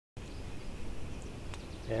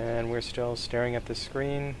And we're still staring at the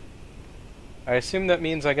screen. I assume that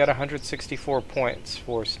means I got 164 points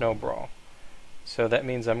for Snow Brawl. So that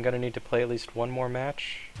means I'm going to need to play at least one more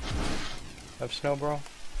match of Snow Brawl.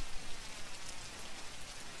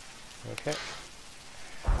 Okay.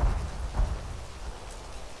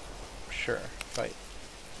 Sure, fight.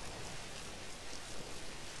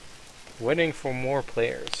 Waiting for more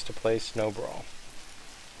players to play Snow Brawl.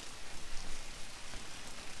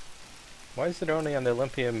 Why is it only on the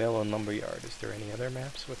Olympia Mill and Lumberyard? Is there any other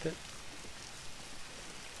maps with it?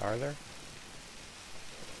 Are there?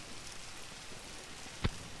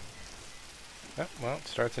 Oh, well, it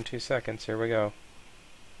starts in 2 seconds. Here we go.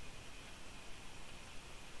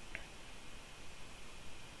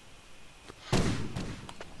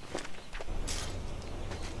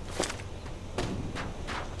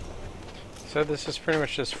 So this is pretty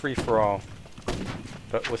much just free-for-all,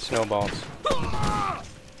 but with snowballs. That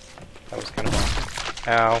was kind of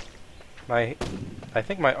awesome. Ow. I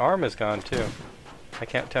think my arm is gone too. I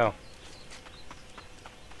can't tell.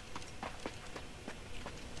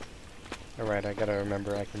 Alright, I gotta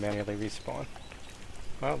remember I can manually respawn.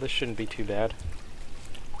 Well, this shouldn't be too bad.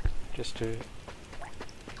 Just to...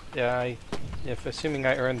 Yeah, if assuming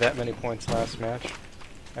I earned that many points last match,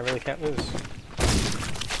 I really can't lose.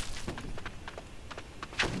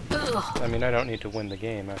 I mean, I don't need to win the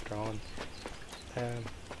game after all.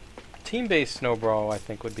 Team-based Snow Brawl, I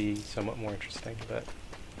think, would be somewhat more interesting, but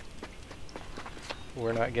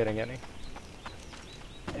we're not getting any.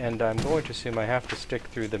 And I'm going to assume I have to stick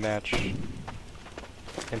through the match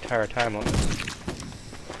entire time limit.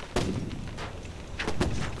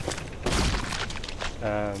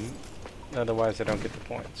 Otherwise, I don't get the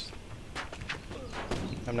points.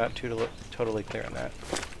 I'm not totally clear on that.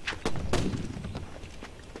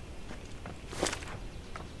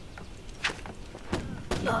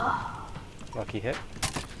 Lucky hit.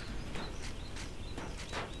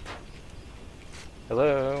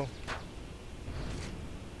 Hello?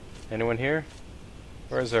 Anyone here?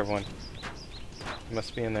 Where is everyone? You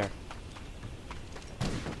must be in there.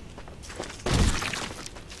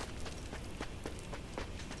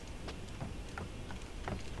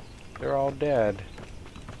 They're all dead.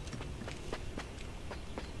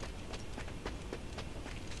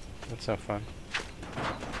 That's no fun.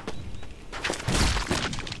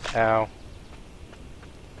 Ow.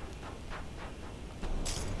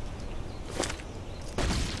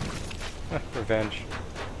 Revenge.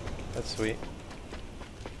 That's sweet.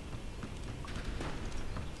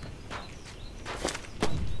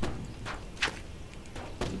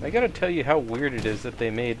 I gotta tell you how weird it is that they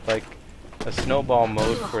made, like, a snowball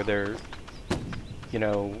mode for their, you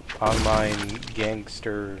know, online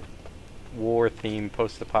gangster war theme,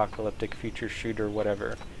 post-apocalyptic future shooter,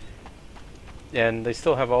 whatever. And they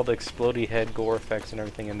still have all the explodey head gore effects and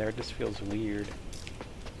everything in there. It just feels weird.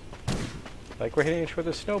 Like, we're hitting each other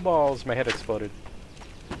with snowballs, my head exploded.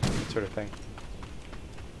 That sort of thing.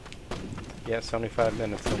 Yeah, 75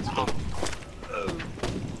 minutes, that's good.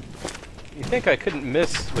 You think I couldn't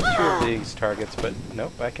miss with 2 of these targets, but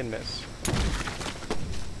nope, I can miss.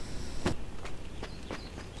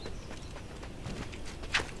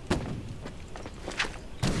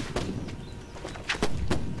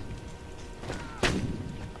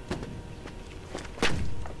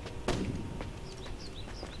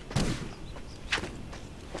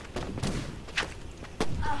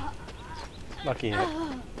 Lucky hit.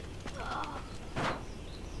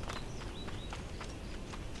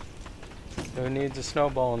 Who needs a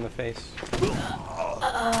snowball in the face?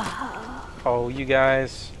 Oh, you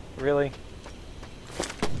guys. Really?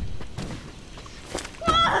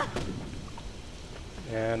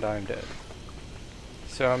 And I'm dead.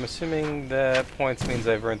 So I'm assuming that points means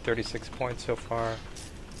I've earned 36 points so far,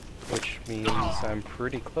 which means I'm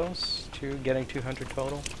pretty close to getting 200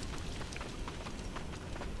 total.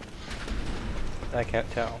 I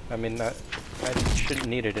can't tell. I mean, I shouldn't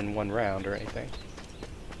need it in 1 round or anything.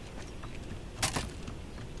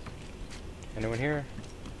 Anyone here?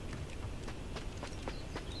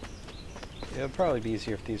 It would probably be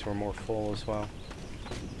easier if these were more full as well.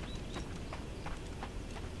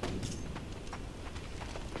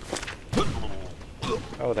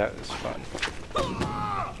 Oh, that is fun.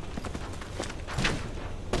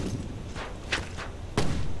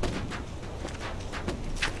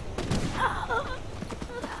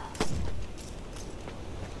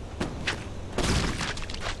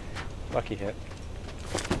 Lucky hit.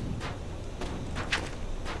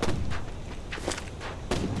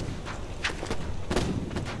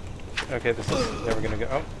 Okay, this is never gonna go.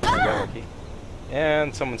 Oh, I got lucky.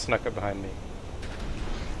 And someone snuck up behind me.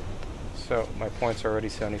 So, my points are already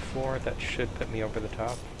 74. That should put me over the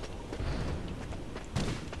top.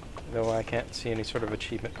 Though I can't see any sort of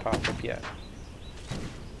achievement pop-up yet.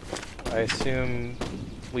 I assume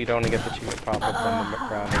we'd only get the achievement pop-up when the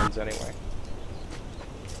round ends anyway.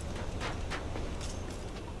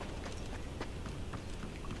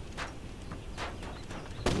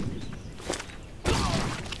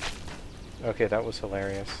 Okay, that was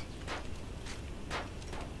hilarious.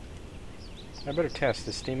 I better test.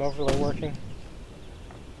 Is Steam Overlay working?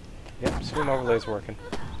 Yep, Steam Overlay's working.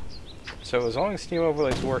 So as long as Steam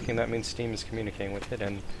Overlay's working, that means Steam is communicating with it,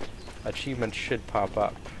 and achievements should pop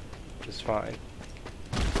up, which is fine.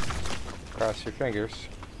 Cross your fingers.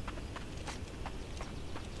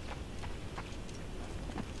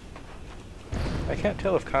 I can't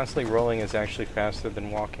tell if constantly rolling is actually faster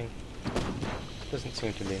than walking. Doesn't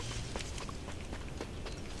seem to be.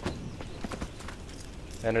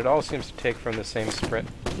 And it all seems to take from the same sprint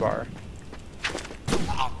bar.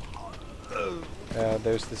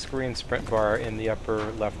 There's this green sprint bar in the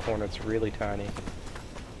upper left corner. It's really tiny.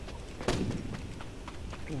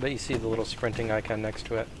 But you see the little sprinting icon next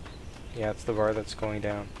to it? Yeah, it's the bar that's going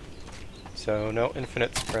down. So no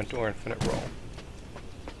infinite sprint or infinite roll.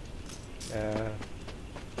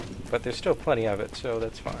 But there's still plenty of it, so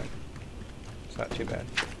that's fine. It's not too bad.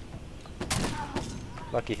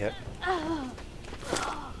 Lucky hit.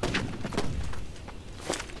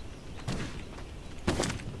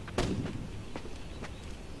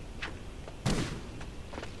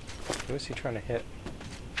 Who is he trying to hit?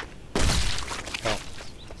 Oh.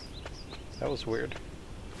 That was weird.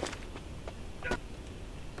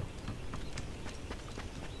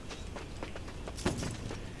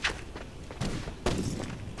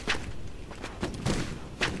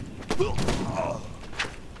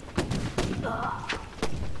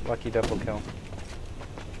 Lucky double kill.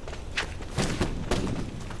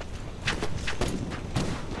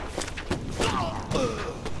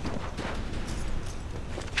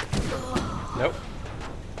 Nope.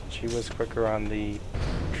 She was quicker on the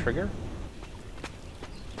trigger.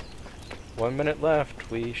 1 minute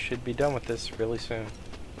left. We should be done with this really soon.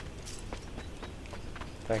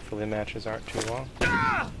 Thankfully, matches aren't too long.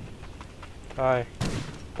 Hi,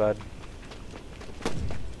 bud.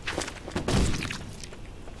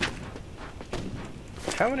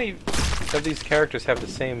 How many of these characters have the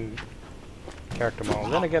same character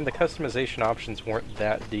model? Then again, the customization options weren't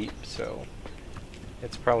that deep, so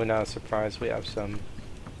it's probably not a surprise we have some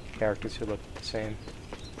characters who look the same.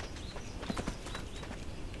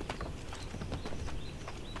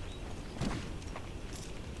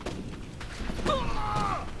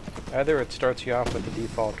 Either it starts you off with the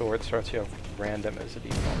default, or it starts you off with random as a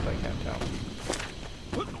default, I can't tell.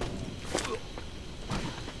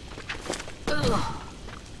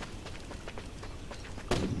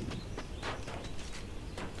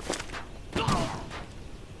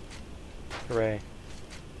 Hooray.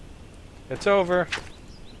 It's over!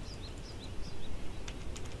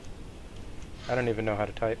 I don't even know how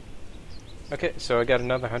to type. Okay, so I got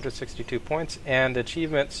another 162 points, and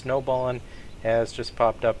achievement Snowballin' has just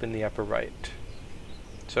popped up in the upper right.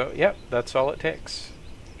 So, yep, that's all it takes.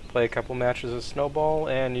 Play a couple matches of Snowball,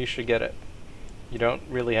 and you should get it. You don't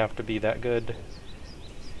really have to be that good.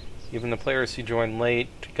 Even the players who joined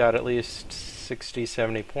late got at least 60,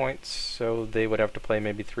 70 points, so they would have to play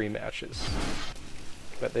maybe 3 matches.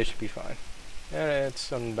 But they should be fine. And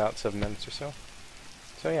it's in about 7 minutes or so.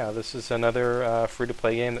 So yeah, this is another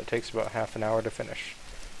free-to-play game that takes about half an hour to finish.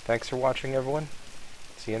 Thanks for watching, everyone.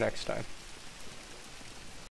 See you next time.